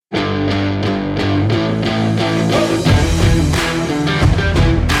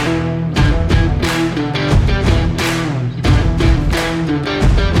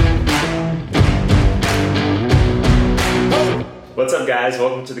up, guys?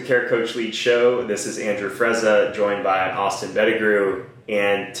 Welcome to the Care Coach Lead Show. This is Andrew Frezza, joined by Austin Bettigrew.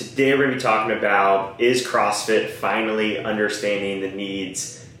 And today we're going to be talking about, is CrossFit finally understanding the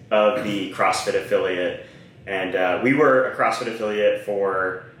needs of the CrossFit affiliate? And we were a CrossFit affiliate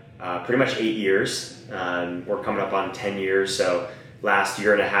for pretty much 8 years. We're coming up on 10 years, so last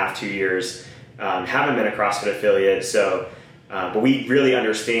year and a half, 2 years, haven't been a CrossFit affiliate. But we really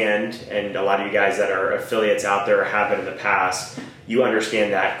understand, and a lot of you guys that are affiliates out there or have been in the past, you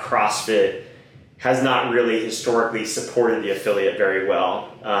understand that CrossFit has not really historically supported the affiliate very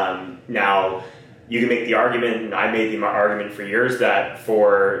well. Now, you can make the argument, and I made the argument for years, that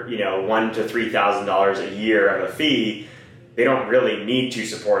for $1,000 to $3,000 a year of a fee, they don't really need to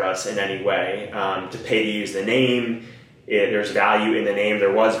support us in any way. To pay to use the name, there's value in the name.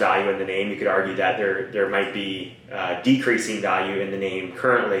 There was value in the name. You could argue that there might be decreasing value in the name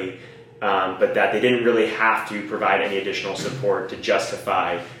currently, but that they didn't really have to provide any additional support to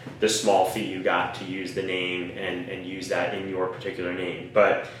justify the small fee you got to use the name and use that in your particular name.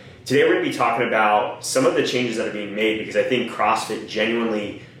 But today we're going to be talking about some of the changes that are being made, because I think CrossFit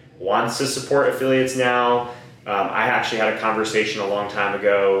genuinely wants to support affiliates now. I actually had a conversation a long time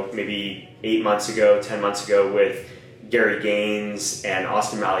ago, maybe 8 months ago, 10 months ago, with Gary Gaines and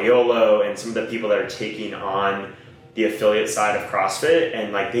Austin Malleolo and some of the people that are taking on the affiliate side of CrossFit,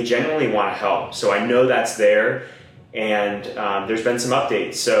 and they genuinely want to help. So I know that's there, and there's been some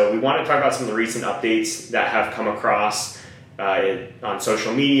updates. So we want to talk about some of the recent updates that have come across on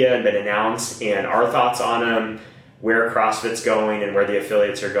social media and been announced, and our thoughts on them, where CrossFit's going and where the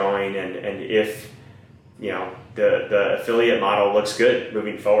affiliates are going, and if the affiliate model looks good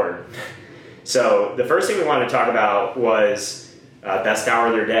moving forward. So the first thing we wanted to talk about was best hour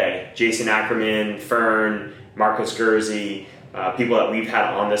of their day. Jason Ackerman, Fern, Marcos Guerzi, people that we've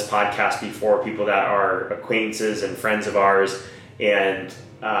had on this podcast before, people that are acquaintances and friends of ours, and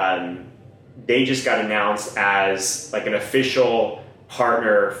they just got announced as an official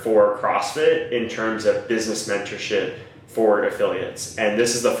partner for CrossFit in terms of business mentorship for affiliates. And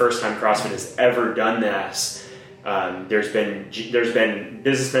this is the first time CrossFit has ever done this. There's been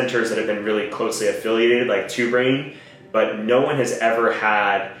business mentors that have been really closely affiliated, like Two Brain, but no one has ever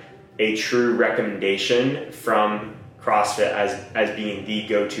had a true recommendation from CrossFit as being the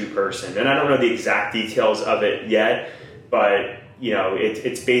go-to person. And I don't know the exact details of it yet, but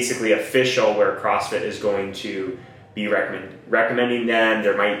it's basically official where CrossFit is going to be recommending them.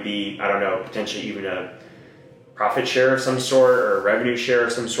 There might be, I don't know, potentially even a profit share of some sort or a revenue share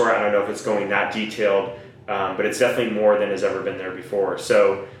of some sort. I don't know if it's going that detailed. But it's definitely more than has ever been there before.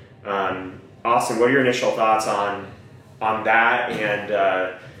 So, Austin, what are your initial thoughts on that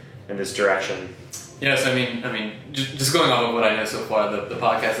and this direction? Yes, I mean, just going off of what I know so far, the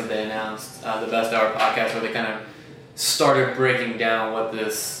podcast that they announced, the Best Hour podcast, where they kind of started breaking down what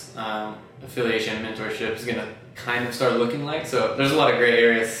this affiliation mentorship is going to kind of start looking like. So there's a lot of gray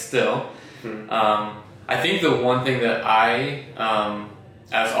areas still. I think the one thing that I,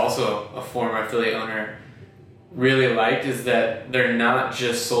 as also a former affiliate owner, really liked is that they're not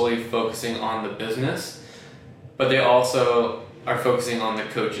just solely focusing on the business, but they also are focusing on the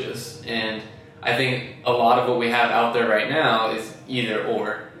coaches. And I think a lot of what we have out there right now is either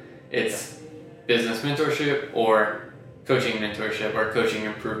or. It's business mentorship or coaching mentorship or coaching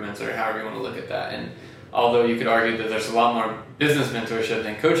improvements, or however you want to look at that. And although you could argue that there's a lot more business mentorship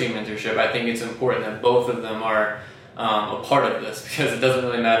than coaching mentorship, I think it's important that both of them are a part of this, because it doesn't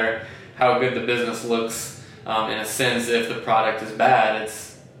really matter how good the business looks. In a sense, if the product is bad,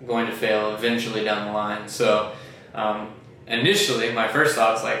 it's going to fail eventually down the line. So initially, my first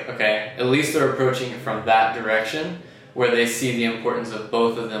thought was okay, at least they're approaching it from that direction, where they see the importance of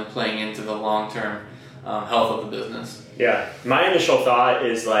both of them playing into the long-term health of the business. Yeah, my initial thought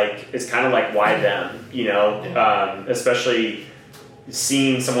is it's kind of why them, especially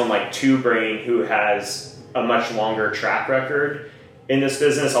seeing someone like Two Brain, who has a much longer track record in this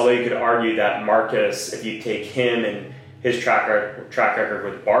business, although you could argue that Marcus, if you take him and his track record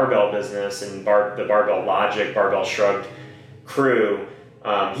with barbell business and the Barbell Logic, Barbell Shrugged crew,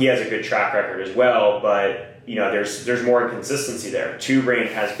 he has a good track record as well, but there's more inconsistency there. Two Brain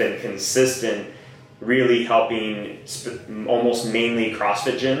has been consistent, really helping almost mainly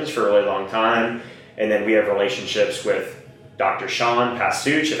CrossFit gyms for a really long time, and then we have relationships with Dr. Sean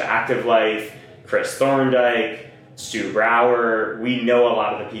Pastuch of Active Life, Chris Thorndike, Stu Brower. We know a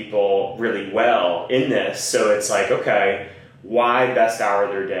lot of the people really well in this, so it's okay, why best hour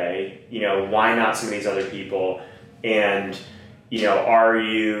of their day? Why not some of these other people? And are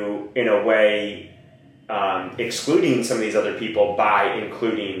you in a way excluding some of these other people by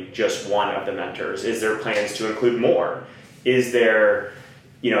including just one of the mentors? Is there plans to include more? is there,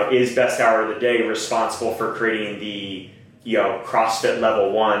 is Best Hour of the Day responsible for creating the, CrossFit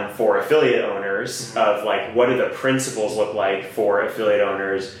level 1 for affiliate owners of like, what do the principles look like for affiliate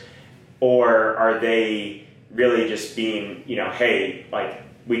owners? Or are they really just being, hey, like,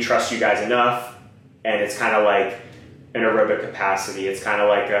 we trust you guys enough, and it's kind of like an aerobic capacity. It's kind of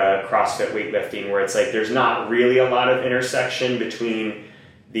like a CrossFit weightlifting where it's like there's not really a lot of intersection between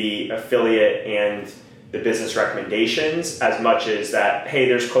the affiliate and the business recommendations as much as that, hey,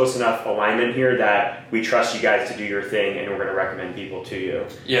 there's close enough alignment here that we trust you guys to do your thing and we're going to recommend people to you.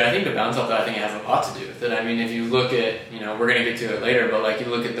 Yeah, I think to bounce off that, I think it has a lot to do with it. I mean, if you look at, we're going to get to it later, but like you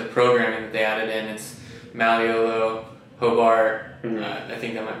look at the programming that they added in, it's Malleolo, Hobart, I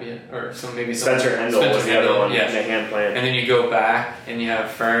think that might be it, or maybe Spencer Hendel was the other one, yes. In the hand plan. And then you go back and you have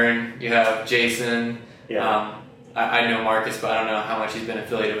Fern, you have Jason. Yeah. I know Marcus, but I don't know how much he's been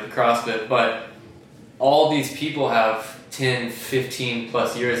affiliated with CrossFit. But all these people have 10, 15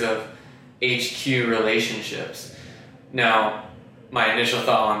 plus years of HQ relationships. Now, my initial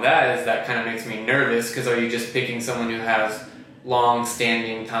thought on that is that kind of makes me nervous because are you just picking someone who has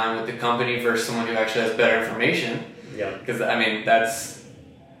long-standing time with the company versus someone who actually has better information? Yeah. Because, I mean, you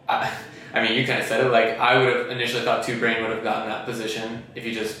kind of said it. Like, I would have initially thought Two Brain would have gotten that position if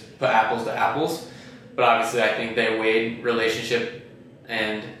you just put apples to apples. But obviously, I think they weighed relationship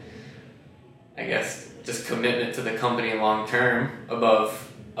and, I guess, just commitment to the company long-term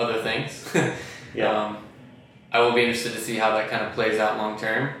above other things. Yeah. I will be interested to see how that kind of plays out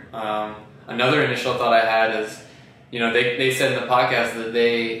long-term. Another initial thought I had is, they said in the podcast that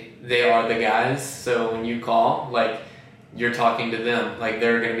they are the guys, so when you call, like, you're talking to them, like,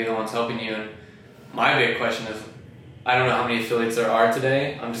 they're going to be the ones helping you. And my big question is, I don't know how many affiliates there are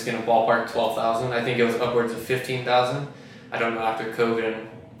today. I'm just going to ballpark 12,000. I think it was upwards of 15,000. I don't know after COVID and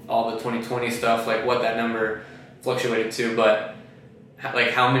all the 2020 stuff, like, what that number fluctuated to, but,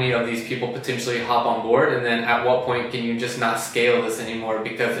 like, how many of these people potentially hop on board, and then at what point can you just not scale this anymore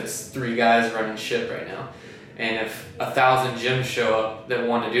because it's 3 guys running shit right now? And if 1,000 gyms show up that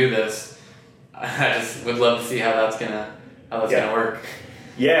want to do this, I just would love to see how that's gonna work.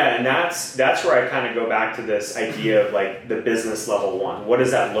 Yeah, and that's where I kind of go back to this idea of like the business level 1. What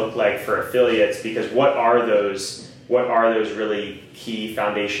does that look like for affiliates? Because what are those really key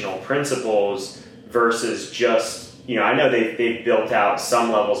foundational principles versus just, I know they've built out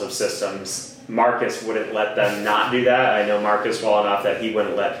some levels of systems. Marcus wouldn't let them not do that. I know Marcus well enough that he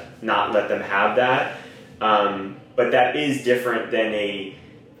wouldn't not let them have that. But that is different than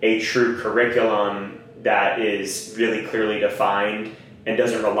a true curriculum that is really clearly defined and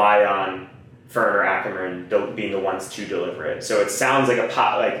doesn't rely on Fern or Ackerman being the ones to deliver it. So it sounds like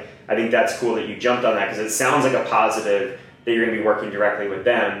I think that's cool that you jumped on that because it sounds like a positive that you're going to be working directly with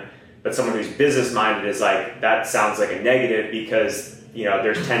them. But someone who's business minded is like, that sounds like a negative because,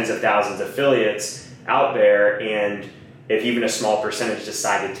 there's tens of thousands of affiliates out there. And if even a small percentage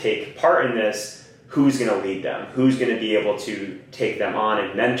decide to take part in this, who's going to lead them? Who's going to be able to take them on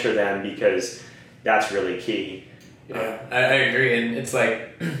and mentor them? Because that's really key. Yeah, I agree. And it's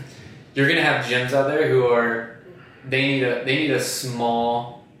like, you're going to have gyms out there who they need a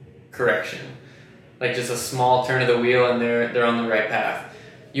small correction. Like just a small turn of the wheel and they're on the right path.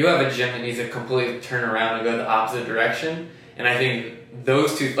 You have a gym that needs to completely turn around and go the opposite direction. And I think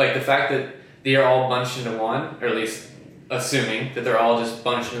those two, like the fact that they are all bunched into one, or at least assuming that they're all just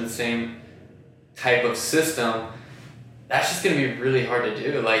bunched in the same type of system, that's just going to be really hard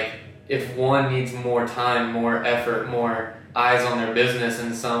to do. Like, if one needs more time, more effort, more eyes on their business,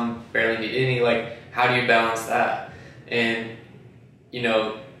 and some barely need any, like, how do you balance that? And,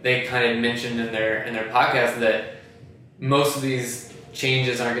 they kind of mentioned in their podcast that most of these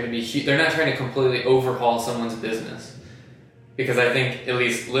changes aren't going to be huge. They're not trying to completely overhaul someone's business. Because I think, at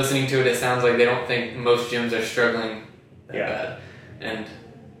least listening to it, it sounds like they don't think most gyms are struggling that bad. And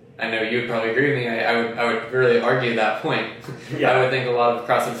I know you would probably agree with me. I would really argue that point. Yeah. I would think a lot of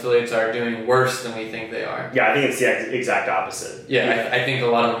CrossFit affiliates are doing worse than we think they are. Yeah, I think it's the exact opposite. Yeah, I think a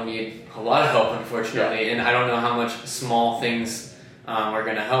lot of them need a lot of help, unfortunately. Yeah. And I don't know how much small things are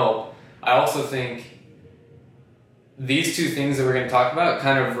going to help. I also think these two things that we're going to talk about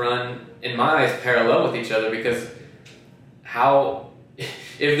kind of run, in my eyes, parallel with each other, because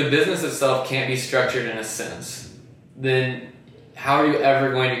if the business itself can't be structured in a sense, then how are you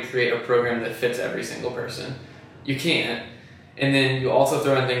ever going to create a program that fits every single person? You can't. And then you also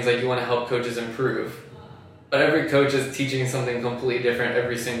throw in things like you want to help coaches improve. But every coach is teaching something completely different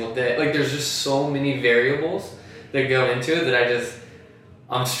every single day. Like, there's just so many variables that go into it that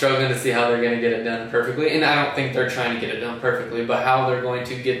I'm struggling to see how they're going to get it done perfectly. And I don't think they're trying to get it done perfectly, but how they're going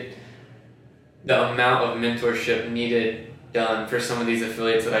to get the amount of mentorship needed done for some of these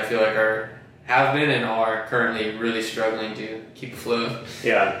affiliates that I feel like have been and are currently really struggling to keep afloat?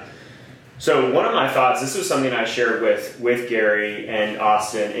 Yeah. So one of my thoughts, this was something I shared with Gary and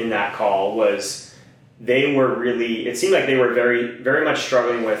Austin in that call, was it seemed like they were very, very much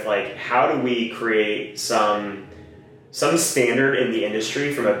struggling with like, how do we create some standard in the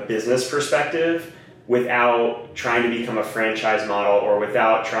industry from a business perspective without trying to become a franchise model or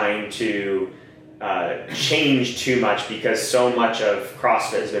without trying to change too much, because so much of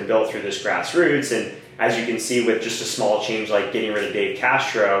CrossFit has been built through this grassroots. And as you can see with just a small change like getting rid of Dave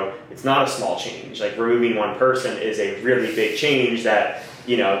Castro, it's not a small change. Like removing one person is a really big change that,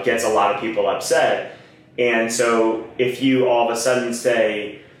 gets a lot of people upset. And so if you all of a sudden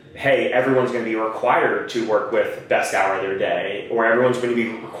say, hey, everyone's going to be required to work with best hour of their day, or everyone's going to be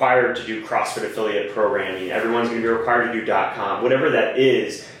required to do CrossFit affiliate programming, everyone's going to be required to do .com, whatever that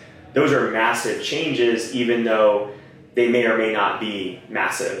is, those are massive changes, even though they may or may not be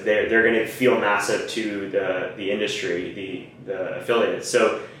massive. They're going to feel massive to the industry, the affiliates.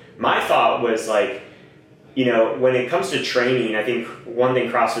 So my thought was like, when it comes to training, I think one thing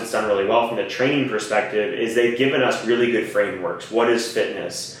CrossFit's done really well from the training perspective is they've given us really good frameworks. What is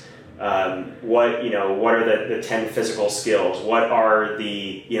fitness? What are the 10 physical skills? What are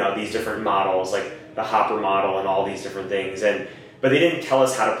the, these different models, like the Hopper model and all these different things. But they didn't tell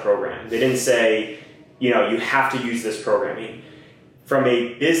us how to program. They didn't say, you have to use this programming. From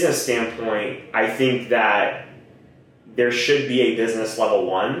a business standpoint, I think that there should be a business level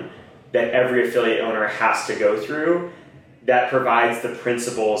 1 that every affiliate owner has to go through that provides the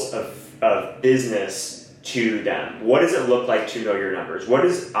principles of business to them. What does it look like to know your numbers? What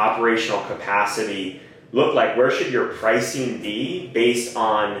does operational capacity look like? Where should your pricing be based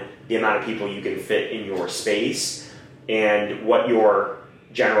on the amount of people you can fit in your space and what your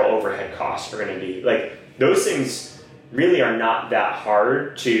general overhead costs are going to be? Like, those things really are not that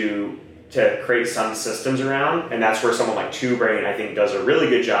hard to create some systems around, and that's where someone like Two Brain, I think, does a really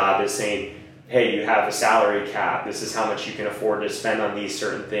good job, is saying, hey, you have a salary cap, this is how much you can afford to spend on these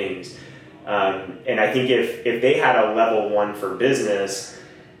certain things. And I think if they had a level 1 for business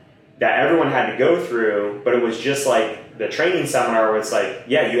that everyone had to go through, but it was just like the training seminar where it's like,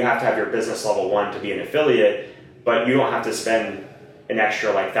 yeah, you have to have your business level 1 to be an affiliate, but you don't have to spend an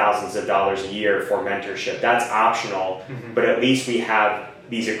extra like thousands of dollars a year for mentorship. That's optional, but at least we have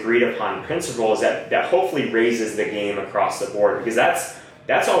these agreed upon principles that hopefully raises the game across the board, because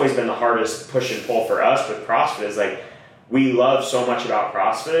that's always been the hardest push and pull for us with CrossFit, is like, we love so much about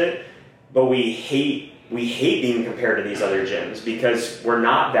CrossFit, but we hate being compared to these other gyms because we're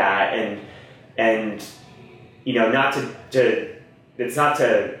not that, and not to it's not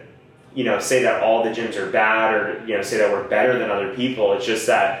to say that all the gyms are bad or say that we're better than other people. It's just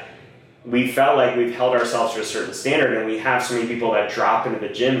that we felt like we've held ourselves to a certain standard, and we have so many people that drop into the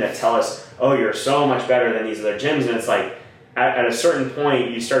gym that tell us, oh, you're so much better than these other gyms. And it's like, at a certain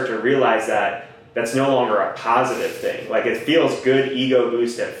point, you start to realize that that's no longer a positive thing. Like, it feels good ego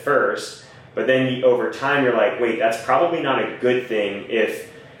boost at first, but then over time, you're like, wait, that's probably not a good thing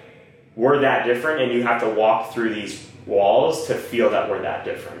if we're that different, and you have to walk through these walls to feel that we're that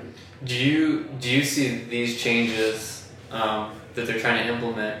different. Do you see these changes that they're trying to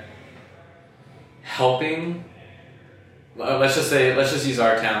implement helping? Let's just use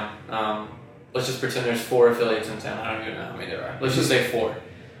our town. Let's just pretend there's 4 affiliates in town. I don't even know how many there are. Let's just say 4.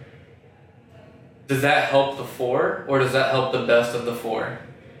 Does that help the 4, or does that help the best of the 4?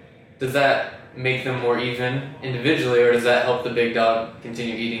 Does that make them more even individually, or does that help the big dog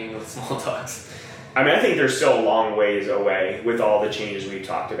continue eating the small dogs? I mean, I think they're still a long ways away with all the changes we've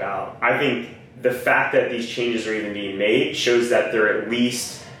talked about. I think the fact that these changes are even being made shows that they're at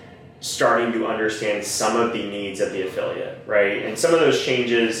least starting to understand some of the needs of the affiliate, right? And some of those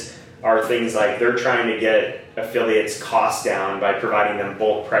changes are things like they're trying to get affiliates' costs down by providing them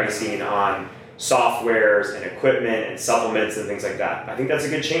bulk pricing on softwares and equipment and supplements and things like that. I think that's a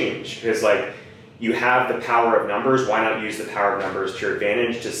good change, because like, you have the power of numbers. Why not use the power of numbers to your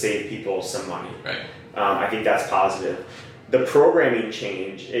advantage to save people some money? Right. I think that's positive. The programming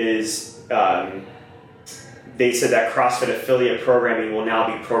change is, they said that CrossFit affiliate programming will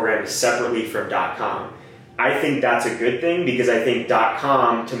now be programmed separately from .com. I think that's a good thing, because I think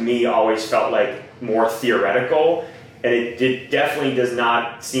 .com to me always felt like more theoretical, and it definitely does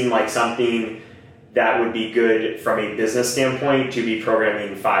not seem like something that would be good from a business standpoint to be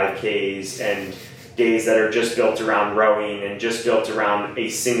programming 5Ks and days that are just built around rowing and just built around a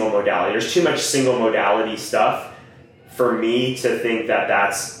single modality. There's too much single modality stuff for me to think that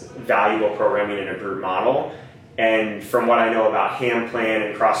that's valuable programming in a group model. And from what I know about Ham Plan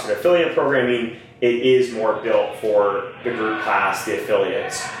and CrossFit affiliate programming, it is more built for the group class, the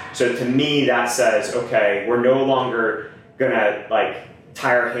affiliates. So to me, that says, okay, we're no longer gonna like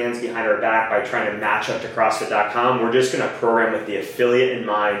tie our hands behind our back by trying to match up to CrossFit.com. We're just gonna program with the affiliate in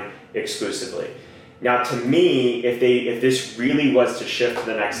mind exclusively. Now, to me, if this really was to shift to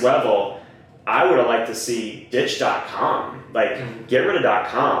the next level, I would have liked to see ditch.com, like get rid of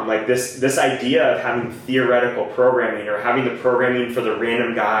 .com. Like this idea of having theoretical programming or having the programming for the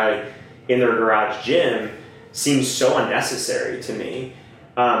random guy in their garage gym seems so unnecessary to me.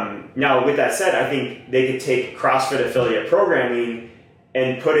 Now, with that said, I think they could take CrossFit affiliate programming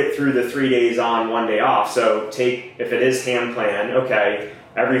and put it through the 3 days on, 1 day off. So if it is ham plan, okay,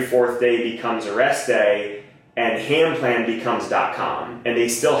 every fourth day becomes a rest day, and ham plan becomes .com, and they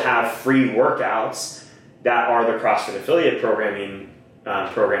still have free workouts that are the CrossFit affiliate programming.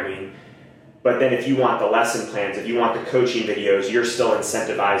 But then if you want the lesson plans, if you want the coaching videos, you're still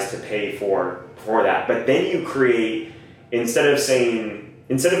incentivized to pay for that. But then you create, instead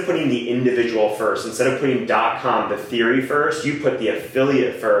of putting the individual first, instead of putting .com, the theory first, you put the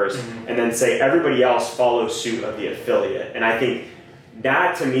affiliate first, and then say everybody else follows suit of the affiliate. And I think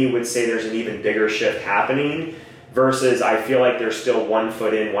that to me would say there's an even bigger shift happening versus I feel like there's still 1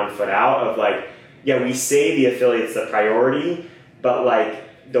 foot in, 1 foot out of like, yeah, we say the affiliate's the priority, but like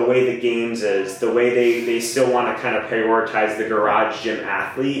the way the games is, the way they still want to kind of prioritize the garage gym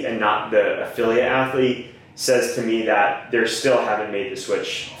athlete and not the affiliate athlete says to me that they still haven't made the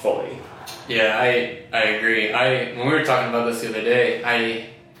switch fully. Yeah, I agree. When we were talking about this the other day,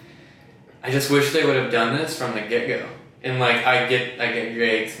 I just wish they would have done this from the get-go. And like I get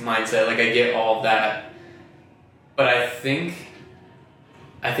Greg's mindset, like I get all of that, but I think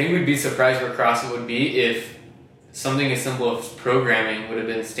we'd be surprised where CrossFit would be if something as simple as programming would have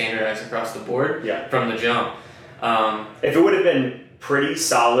been standardized across the board from the jump. If it would have been pretty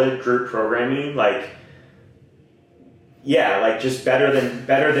solid group programming, like just better than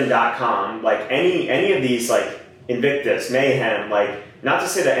 .com, like any of these, like Invictus, Mayhem, like not to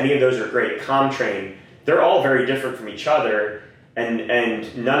say that any of those are great, ComTrain. They're all very different from each other,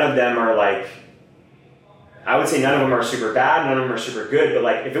 and none of them are like, I would say none of them are super bad, none of them are super good, but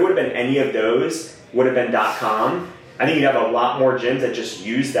like if it would have been any of those, would have been .com, I think you'd have a lot more gyms that just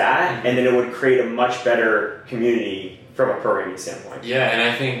use that, and then it would create a much better community from a programming standpoint. Yeah, and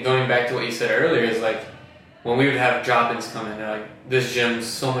I think going back to what you said earlier is like, when we would have drop-ins come in, they're like, this gym's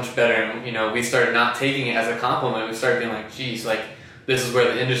so much better, and we started not taking it as a compliment, we started being like, geez, like this is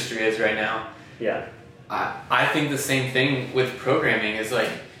where the industry is right now. Yeah. I think the same thing with programming is like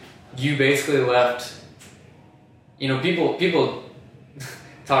you basically left, people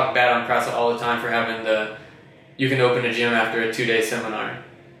talk bad on CrossFit all the time for having you can open a gym after a 2-day seminar.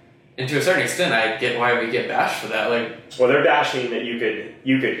 And to a certain extent, I get why we get bashed for that. Well, they're bashing that you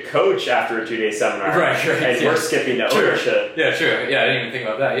could coach after a 2-day seminar. Right. And we're skipping the ownership. Yeah, true. Yeah, I didn't even think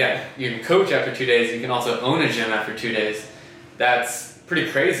about that. Yeah, you can coach after 2 days. You can also own a gym after 2 days. That's pretty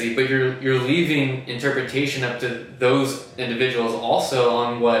crazy, but you're leaving interpretation up to those individuals also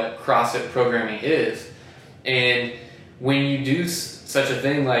on what CrossFit programming is. And when you do such a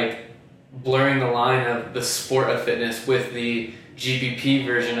thing like blurring the line of the sport of fitness with the GPP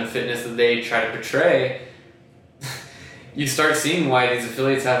version of fitness that they try to portray, you start seeing why these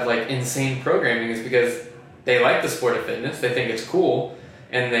affiliates have like insane programming is because they like the sport of fitness, they think it's cool,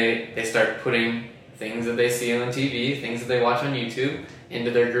 and they start putting things that they see on TV, things that they watch on YouTube into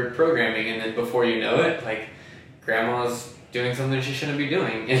their group programming, and then before you know it, like grandma's doing something she shouldn't be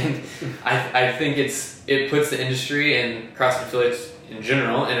doing. And I think it puts the industry and CrossFit affiliates in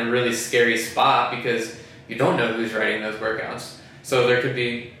general in a really scary spot because you don't know who's writing those workouts. So there could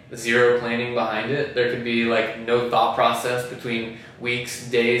be zero planning behind it. There could be like no thought process between weeks,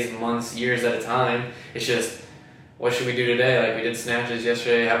 days, months, years at a time. It's just, what should we do today? Like we did snatches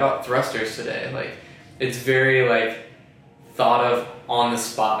yesterday. How about thrusters today? Like it's very like thought of on the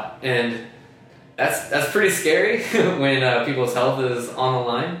spot, and that's pretty scary when people's health is on the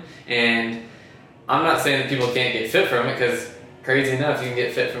line. And I'm not saying that people can't get fit from it, because crazy enough, you can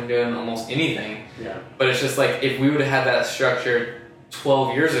get fit from doing almost anything. Yeah. But it's just like, if we would have had that structure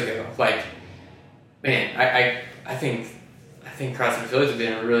 12 years ago, like, man, I think CrossFit Affiliates would be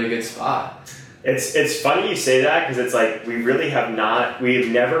in a really good spot. It's funny you say that, because it's like we've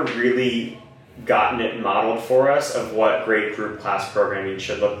never really gotten it modeled for us of what great group class programming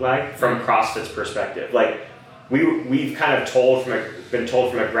should look like from CrossFit's perspective. Like we've kind of been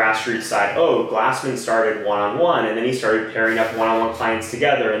told from a grassroots side, oh, Glassman started one-on-one, and then he started pairing up one-on-one clients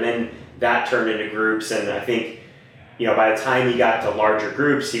together, and then that turned into groups. And I think, by the time he got to larger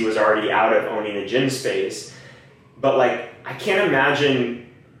groups, he was already out of owning a gym space. But like, I can't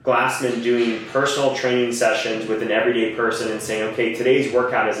imagine Glassman doing personal training sessions with an everyday person and saying, okay, today's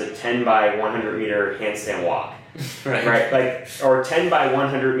workout is a 10 by 100 meter handstand walk. Right? Like, or 10 by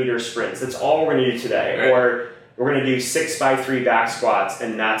 100 meter sprints. That's all we're going to do today. Right. Or we're going to do 6 by 3 back squats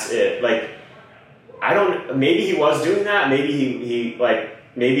and that's it. Like, maybe he was doing that. Maybe he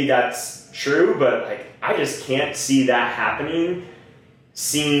maybe that's true, but like, I just can't see that happening,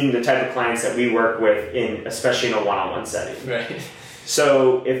 seeing the type of clients that we work with especially in a one-on-one setting. Right.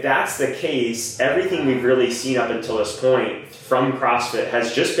 So if that's the case, everything we've really seen up until this point from CrossFit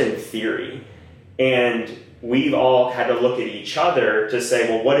has just been theory. And we've all had to look at each other to say,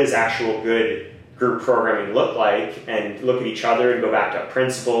 well, what does actual good group programming look like? And look at each other and go back to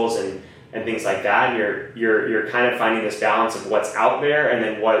principles and things like that. And you're kind of finding this balance of what's out there and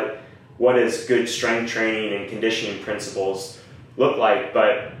then what does good strength training and conditioning principles look like.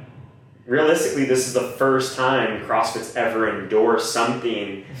 But realistically, this is the first time CrossFit's ever endorsed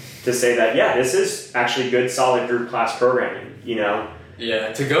something to say that, yeah, this is actually good, solid group class programming, you know?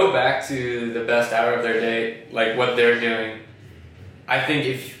 Yeah, to go back to the best hour of their day, like what they're doing, I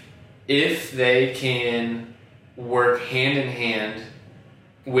think if they can work hand in hand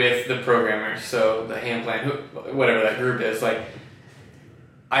with the programmers, so the hand plan, whatever that group is, like,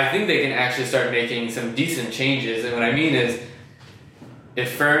 I think they can actually start making some decent changes. And what I mean is,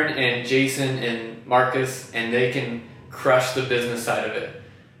 if Fern and Jason and Marcus, and they can crush the business side of it,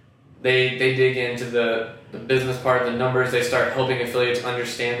 they dig into the business part, the numbers, they start helping affiliates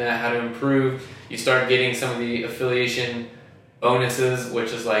understand that, how to improve. You start getting some of the affiliation bonuses,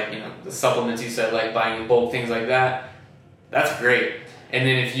 which is like, you know, the supplements you said, like buying in bulk, things like that. That's great. And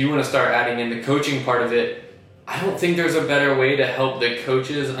then if you want to start adding in the coaching part of it, I don't think there's a better way to help the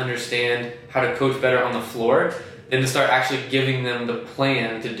coaches understand how to coach better on the floor than to start actually giving them the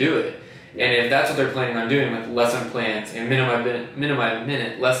plan to do it. And if that's what they're planning on doing with lesson plans and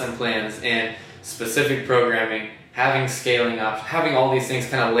minute lesson plans and specific programming, having scaling options, having all these things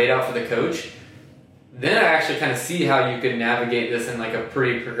kind of laid out for the coach, then I actually kind of see how you could navigate this in like a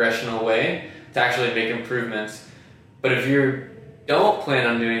pretty progressional way to actually make improvements. But if you don't plan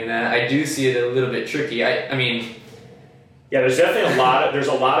on doing that, I do see it a little bit tricky. I mean, yeah, there's definitely a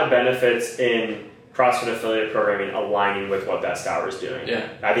lot of benefits in CrossFit affiliate programming aligning with what Best Hour is doing. Yeah.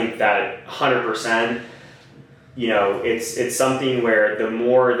 I think that 100%, you know, it's something where the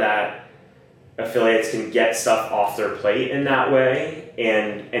more that affiliates can get stuff off their plate in that way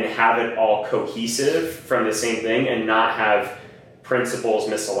and have it all cohesive from the same thing and not have principles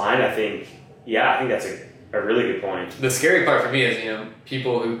misaligned, I think that's a really good point. The scary part for me is, you know,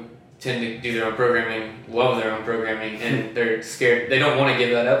 people who tend to do their own programming, love their own programming, and they're scared. They don't want to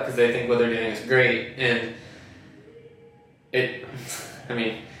give that up because they think what they're doing is great. And it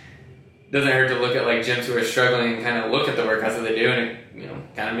doesn't hurt to look at like gyms who are struggling and kind of look at the workouts that they do, and it, you know,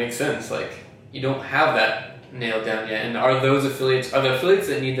 kind of makes sense. Like, you don't have that nailed down yet. And are the affiliates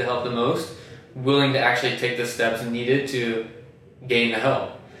that need the help the most willing to actually take the steps needed to gain the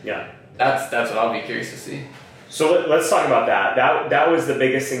help? Yeah. That's what I'll be curious to see. So let's talk about that. That was the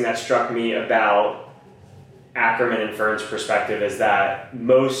biggest thing that struck me about Ackerman and Fern's perspective, is that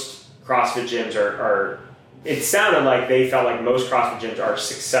most CrossFit gyms are it sounded like they felt like most CrossFit gyms are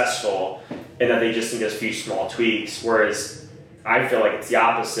successful and that they just need a few small tweaks, whereas I feel like it's the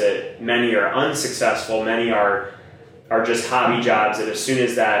opposite. Many are unsuccessful. Many are just hobby jobs that as soon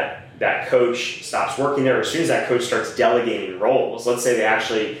as that coach stops working there, or as soon as that coach starts delegating roles, let's say they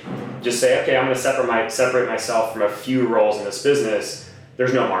actually just say, okay, I'm going to separate myself from a few roles in this business,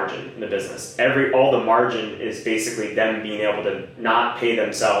 there's no margin in the business. All the margin is basically them being able to not pay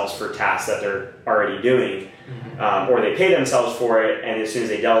themselves for tasks that they're already doing, or they pay themselves for it, and as soon as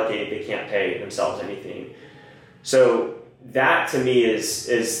they delegate, they can't pay themselves anything. So that to me is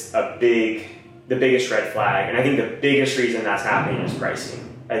the biggest red flag, and I think the biggest reason that's happening is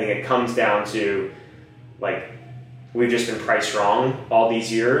pricing. I think it comes down to, like, we've just been priced wrong all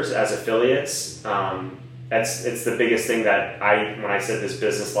these years as affiliates. It's the biggest thing that when I said this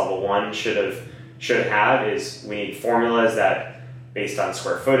business level one should have is we need formulas that, based on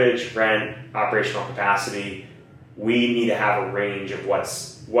square footage, rent, operational capacity, we need to have a range of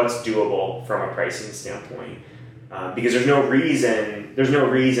what's doable from a pricing standpoint. Because there's no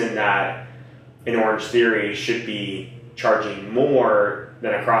reason that an Orange Theory should be charging more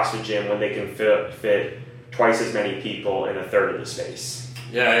than a CrossFit gym when they can fit twice as many people in a third of the space.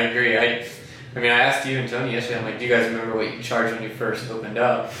 Yeah, I agree. I asked you and Tony yesterday, I'm like, do you guys remember what you charged when you first opened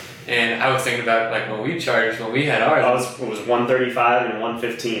up? And I was thinking about, like, when we had ours. It was $135 and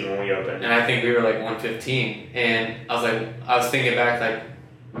 $115 when we opened. And I think we were like $115. And I was thinking back, like,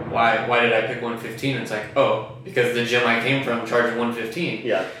 why did I pick 115? And it's like, oh, because the gym I came from charged 115.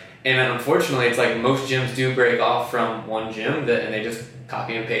 Yeah. And then unfortunately, it's like most gyms do break off from one gym and they just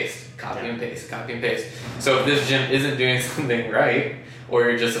copy and paste. So if this gym isn't doing something right, or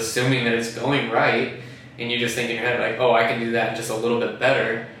you're just assuming that it's going right, and you just think in your head like, oh, I can do that just a little bit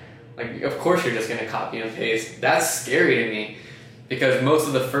better, like of course you're just going to copy and paste. That's scary to me, because most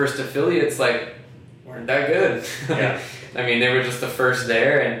of the first affiliates like weren't that good. Yeah. I mean, they were just the first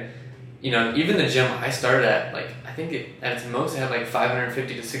there, and you know, even the gym I started at, like I think at its most it had like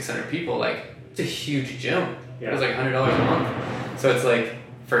 550 to 600 people. Like it's a huge gym. Yeah. It was like $100 a month. So it's like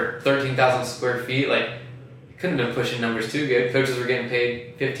for 13,000 square feet, like couldn't have been pushing numbers too good. Coaches were getting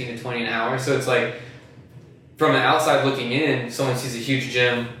paid 15 to 20 an hour. So it's like from the outside looking in, someone sees a huge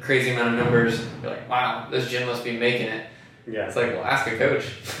gym, crazy amount of numbers. You're like, wow, this gym must be making it. Yeah. It's like, well, ask a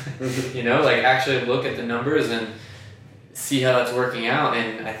coach. You know, like actually look at the numbers and see how that's working out.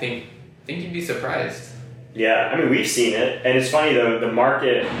 And I think you'd be surprised. Yeah, I mean, we've seen it, and it's funny though. The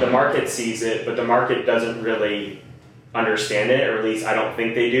market sees it, but the market doesn't really understand it, or at least I don't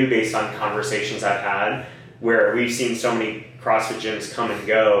think they do, based on conversations I've had, where we've seen so many CrossFit gyms come and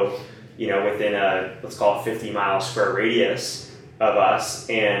go, you know, within a, let's call it 50-mile square radius of us,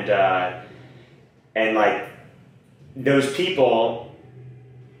 and like those people,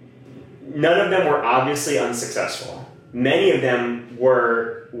 none of them were obviously unsuccessful. Many of them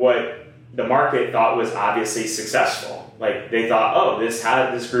were what the market thought was obviously successful. Like they thought, oh, this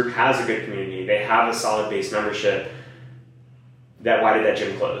group has a good community. They have a solid base membership. Why did that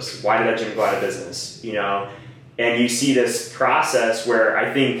gym close? Why did that gym go out of business? You know, and you see this process where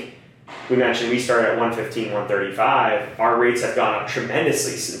I think we mentioned we started at 115, 135. Our rates have gone up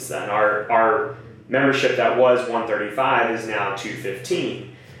tremendously since then. Our membership that was 135 is now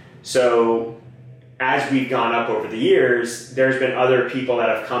 215. So as we've gone up over the years, there's been other people that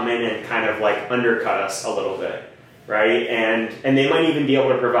have come in and kind of like undercut us a little bit, right? And they might even be able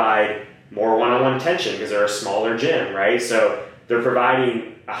to provide more one-on-one attention because they're a smaller gym, right? So they're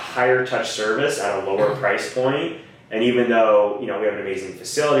providing a higher touch service at a lower price point. And even though, you know, we have an amazing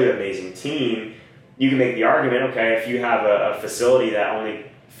facility, we have an amazing team, you can make the argument, okay, if you have a facility that only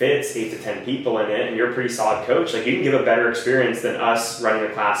fits 8 to 10 people in it and you're a pretty solid coach, like you can give a better experience than us running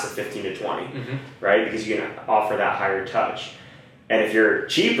a class of 15 to 20, right? Because you can offer that higher touch. And if you're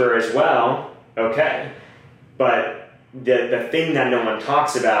cheaper as well, okay. But the thing that no one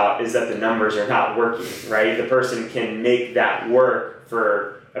talks about is that the numbers are not working, right? The person can make that work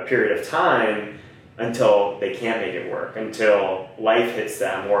for a period of time until they can't make it work, until life hits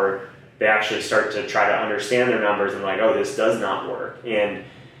them, or they actually start to try to understand their numbers and like, oh, this does not work. And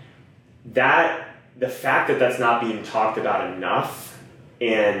that the fact that that's not being talked about enough,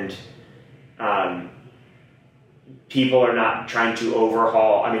 and people are not trying to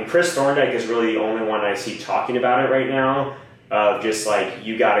overhaul. I mean, Chris Thorndike is really the only one I see talking about it right now, of just like,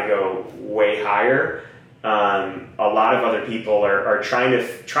 you got to go way higher. A lot of other people are trying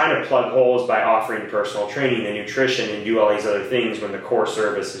to plug holes by offering personal training and nutrition and do all these other things when the core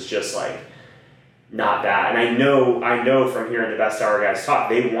service is just like not that. And I know from hearing the Best Hour guys talk,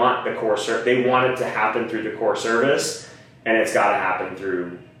 they want the core they want it to happen through the core service, and it's got to happen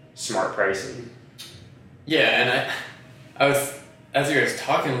through smart pricing. Yeah, and I was, as you guys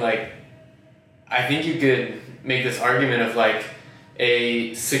talking, like, I think you could make this argument of like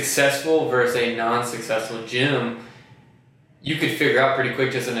a successful versus a non-successful gym. You could figure out pretty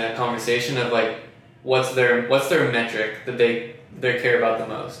quick just in a conversation of like, what's their metric that they care about the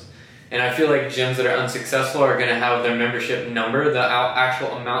most. And I feel like gyms that are unsuccessful are going to have their membership number, the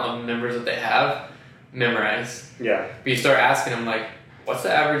actual amount of members that they have, memorized. Yeah. But you start asking them, like, what's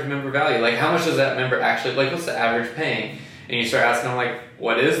the average member value? Like, how much does that member actually, like, what's the average paying? And you start asking them, like,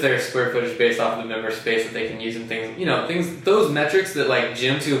 what is their square footage based off of the member space that they can use and things, you know, those metrics that, like,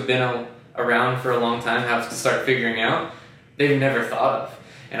 gyms who have been around for a long time have to start figuring out, they've never thought of.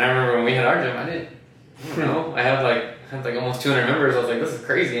 And I remember when we had our gym, I don't know, I had like almost 200 members. I was like, this is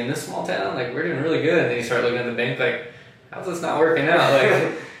crazy in this small town. Like, we're doing really good. And then you start looking at the bank, like, how's this not working out?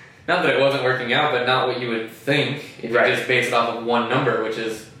 Like, not that it wasn't working out, but not what you would think if you just base it off of one number, which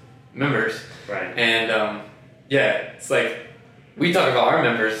is members. Right. And yeah, it's like we talk about our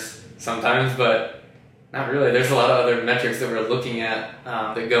members sometimes, but not really. There's a lot of other metrics that we're looking at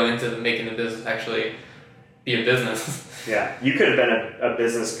that go into making the business actually be a business. Yeah, you could have been a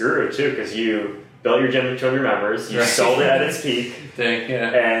business guru too, because you built your gym to 200 members, you sold it at its peak,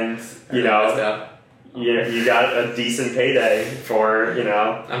 and you know, you got a decent payday for, you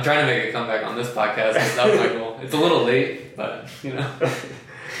know. I'm trying to make a comeback on this podcast. That was my goal. It's a little late, but you know.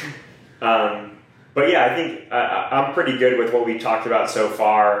 But yeah, I think I'm pretty good with what we talked about so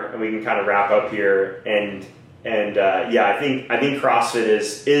far, and we can kind of wrap up here. And I think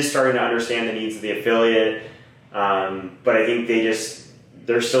CrossFit is starting to understand the needs of the affiliate, but I think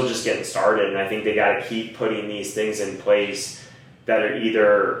they're still just getting started, and I think they got to keep putting these things in place that are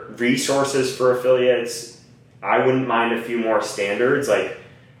either resources for affiliates. I wouldn't mind a few more standards. Like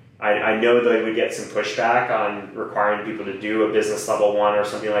I know they would get some pushback on requiring people to do a business level 1 or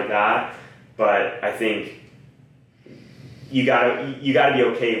something like that. But I think you gotta be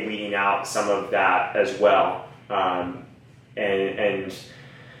okay weeding out some of that as well, and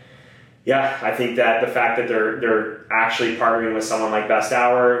yeah, I think that the fact that they're actually partnering with someone like Best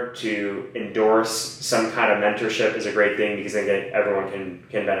Hour to endorse some kind of mentorship is a great thing, because I think everyone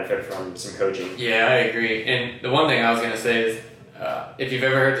can benefit from some coaching. Yeah, I agree. And the one thing I was going to say is, if you've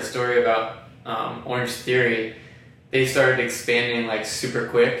ever heard the story about Orange Theory, they started expanding like super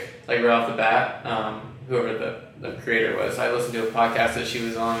quick. Like right off the bat, whoever the creator was, I listened to a podcast that she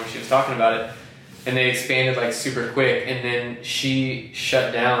was on where she was talking about it, and they expanded like super quick, and then she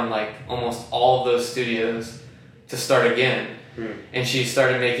shut down like almost all of those studios to start again. And she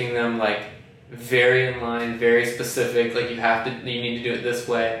started making them like very in line, very specific, like you need to do it this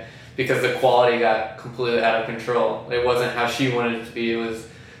way, because the quality got completely out of control. It wasn't how she wanted it to be. It was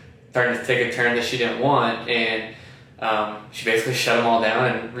starting to take a turn that she didn't want, and she basically shut them all down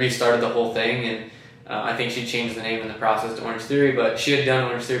and restarted the whole thing. And I think she changed the name in the process to Orange Theory, but she had done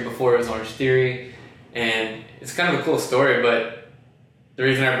Orange Theory before it was Orange Theory. And it's kind of a cool story, but the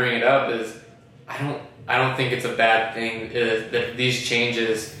reason I bring it up is I don't think it's a bad thing that these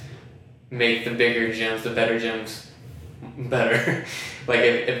changes make the bigger gyms, the better gyms, better. Like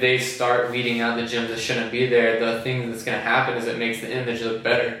if they start weeding out the gyms that shouldn't be there, the thing that's going to happen is it makes the image look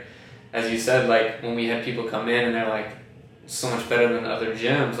better. As you said, like when we had people come in and they're like so much better than other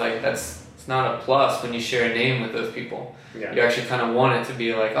gyms, like it's not a plus when you share a name with those people. Yeah. You actually kind of want it to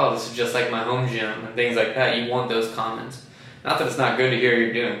be like, oh, this is just like my home gym and things like that. You want those comments. Not that it's not good to hear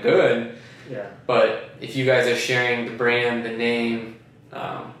you're doing good, but if you guys are sharing the brand, the name,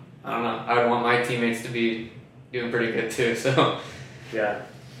 I don't know, I would want my teammates to be doing pretty good too. So yeah.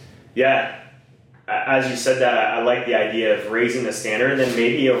 As you said that, I like the idea of raising the standard, and then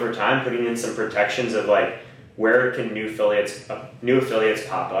maybe over time putting in some protections of like, where can new affiliates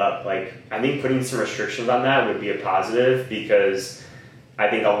pop up? Like, I think putting some restrictions on that would be a positive, because I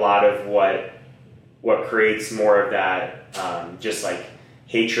think a lot of what creates more of that just like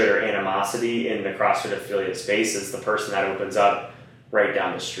hatred or animosity in the CrossFit affiliate space is the person that opens up right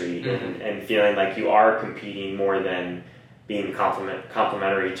down the street, and feeling like you are competing more than being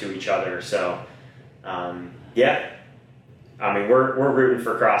complementary to each other. So I mean, we're rooting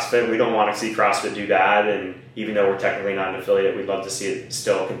for CrossFit. We don't want to see CrossFit do that, and even though we're technically not an affiliate, we'd love to see it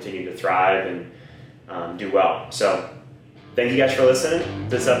still continue to thrive and do well. So thank you guys for listening to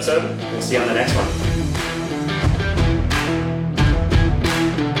this episode. We'll see you on the next one.